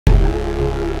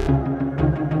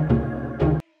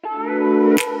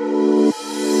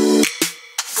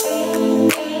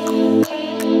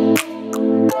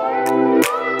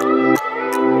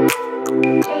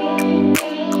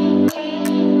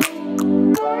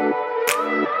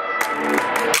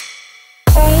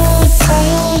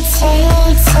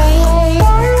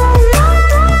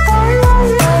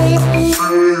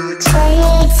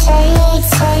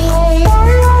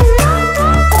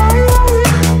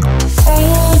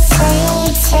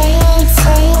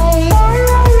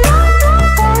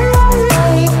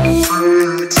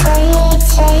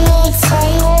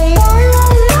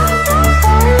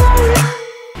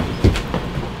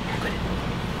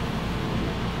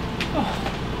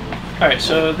Alright,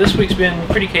 so this week's been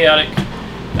pretty chaotic.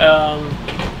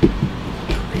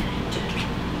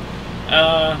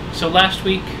 So last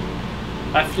week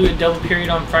I flew a double period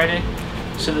on Friday.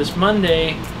 So this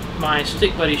Monday my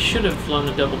stick buddy should have flown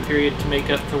a double period to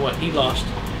make up for what he lost.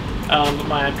 But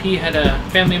my IP had a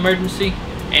family emergency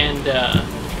and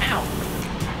ow!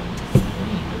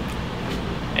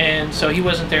 And so he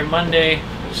wasn't there Monday,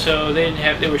 so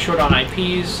they were short on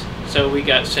IPs, so we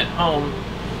got sent home.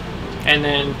 And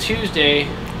then Tuesday,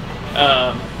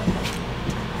 that's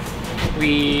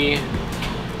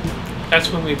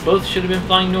when we both should have been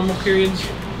flying normal periods,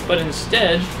 but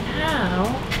instead,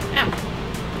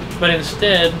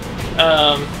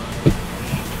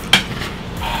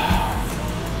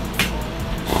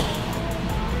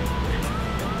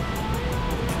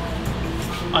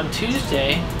 on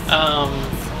Tuesday,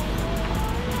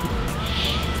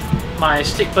 my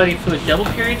stick buddy flew a double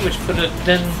period, which put it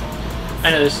then. I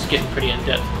know this is getting pretty in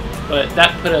depth, but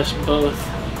that put us both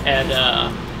at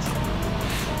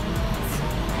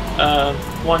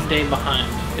 1 day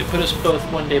behind. It put us both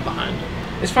 1 day behind.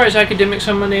 As far as academics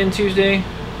on Monday and Tuesday,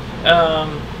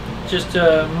 just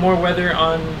more weather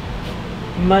on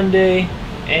Monday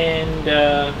and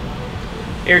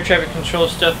air traffic control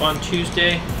stuff on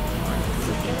Tuesday.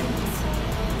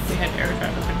 We had air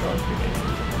traffic control Tuesday.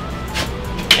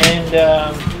 And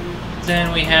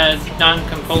then we had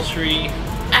non-compulsory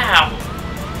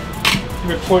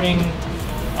reporting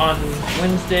on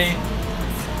Wednesday.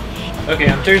 Okay,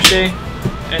 on Thursday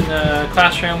in the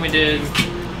classroom we did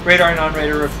radar and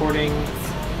non-radar reporting,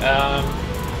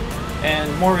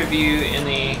 and more review in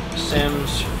the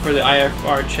sims for the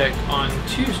IFR check on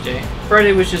Tuesday.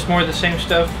 Friday was just more of the same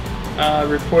stuff,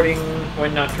 reporting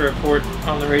when not to report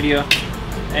on the radio,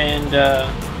 and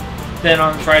then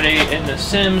on Friday in the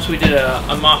sims we did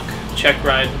a mock check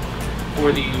ride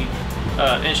for the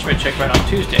instrument check ride on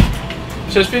Tuesday.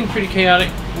 So it's been pretty chaotic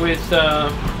with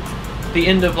the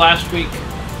end of last week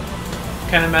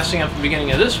kind of messing up the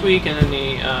beginning of this week, and then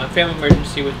the family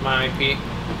emergency with my IP.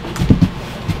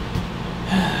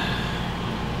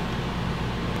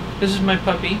 This is my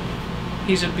puppy.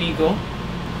 He's a beagle.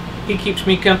 He keeps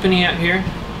me company out here,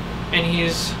 and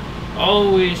he's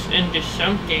always into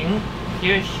something.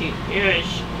 Yes, he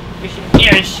is. Yes, he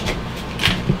is.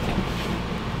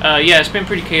 Yeah, it's been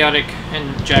pretty chaotic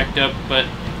and jacked up, but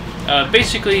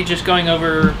basically just going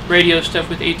over radio stuff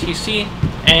with ATC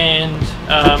and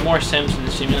more sims in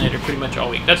the simulator pretty much all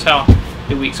week. That's how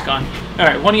the week's gone.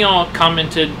 Alright, one of y'all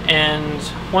commented and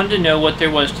wanted to know what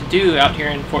there was to do out here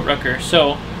in Fort Rucker.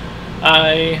 So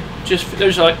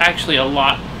there's actually a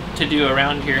lot to do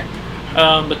around here,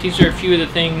 but these are a few of the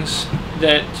things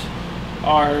that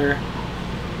are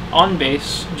on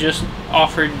base, just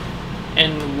offered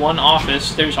in one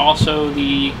office. There's also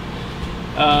the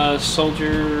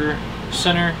Soldier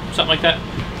Center, something like that,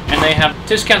 and they have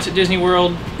discounts at Disney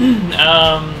World,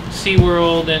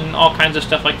 SeaWorld, and all kinds of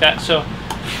stuff like that. So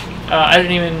I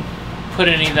didn't even put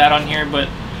any of that on here, but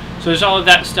so there's all of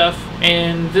that stuff,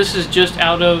 and this is just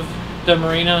out of the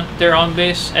marina. They're on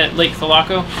base at Lake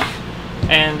Thalaco,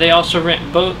 and they also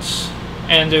rent boats,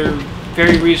 and they're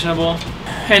very reasonable.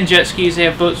 And jet skis, they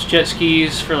have boats, jet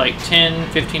skis for like $10,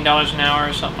 $15 an hour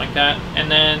or something like that.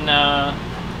 And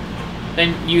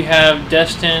then you have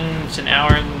Destin, it's an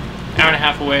hour and a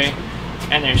half away,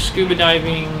 and there's scuba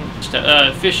diving,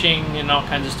 fishing, and all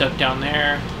kinds of stuff down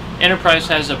there. Enterprise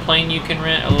has a plane you can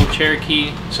rent, a little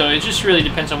Cherokee, so it just really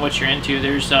depends on what you're into.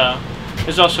 There's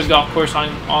also a golf course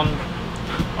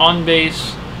on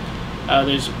base.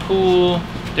 There's a pool.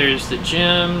 There's the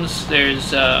gyms.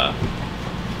 There's the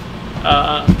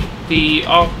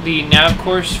nav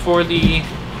course for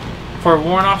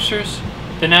warrant officers.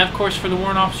 The nav course for the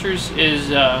warrant officers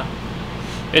is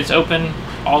it's open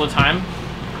all the time,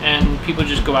 and people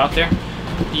just go out there.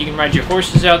 You can ride your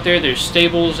horses out there. There's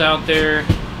stables out there,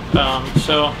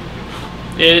 so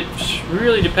it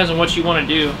really depends on what you want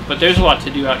to do, but there's a lot to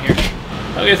do out here.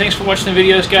 Okay, thanks for watching the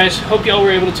videos, guys. Hope y'all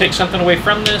were able to take something away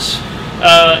from this.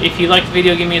 If you liked the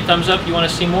video, give me a thumbs up. If you want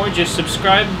to see more, just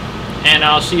subscribe, and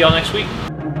I'll see y'all next week.